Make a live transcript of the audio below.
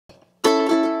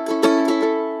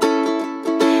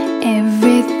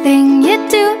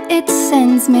it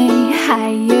sends me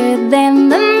higher than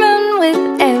the moon.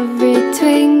 With every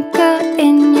twinkle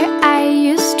in your eye,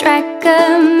 you strike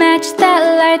a match that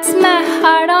lights my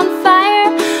heart on fire.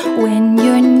 When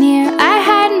you're near, I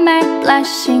hide my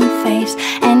blushing face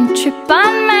and trip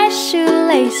on my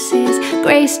shoelaces.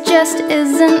 Grace just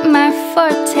isn't my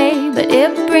forte, but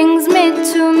it brings me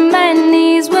to my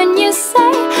knees when you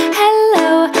say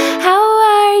hello. How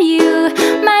are you,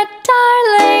 my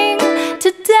darling?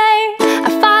 Today I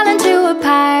fall into a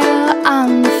pile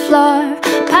on the floor.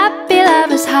 Puppy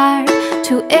love is hard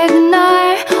to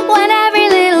ignore. When every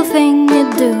little thing you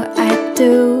do, I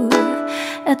do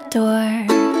adore.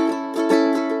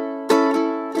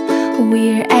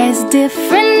 We're as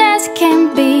different as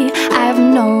can be. I've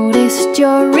noticed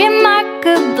you're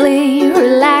remarkably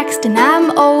relaxed and I'm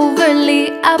overly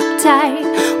uptight.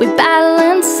 We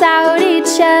balance out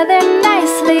each other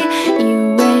nicely.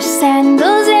 You wear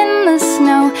sandals in the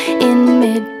snow in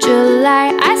mid-July.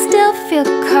 I still feel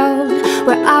cold.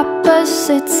 We're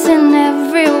opposites in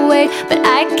every way, but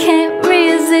I can't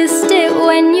resist it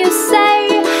when you say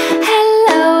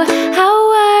hello. How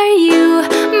are you,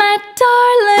 my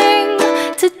darling?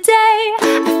 Today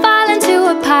I fall into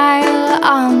a pile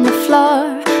on the floor.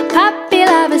 Puppy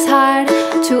love is hard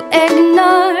to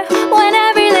ignore. When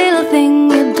every little thing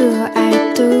you do,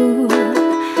 I do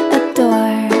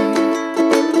adore.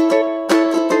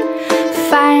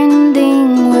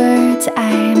 Finding words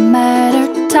I mutter,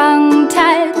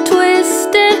 tongue-tied,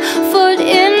 twisted, foot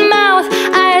in mouth,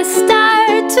 I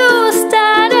start to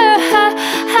stutter.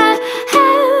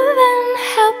 Heaven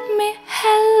help me,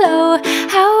 hello.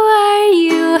 How are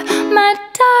you, my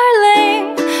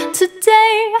darling?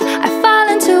 Today I fall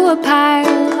into a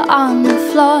pile on the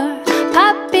floor.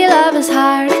 Puppy love is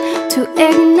hard to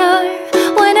ignore.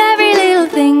 When every little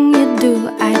thing you do,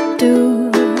 I do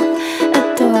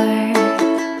adore.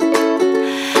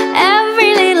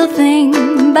 Every little thing,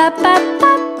 ba ba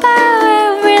ba ba.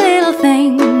 Every little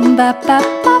thing, ba ba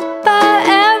ba ba.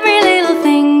 Every little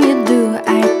thing you do,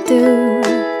 I do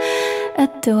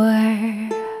adore.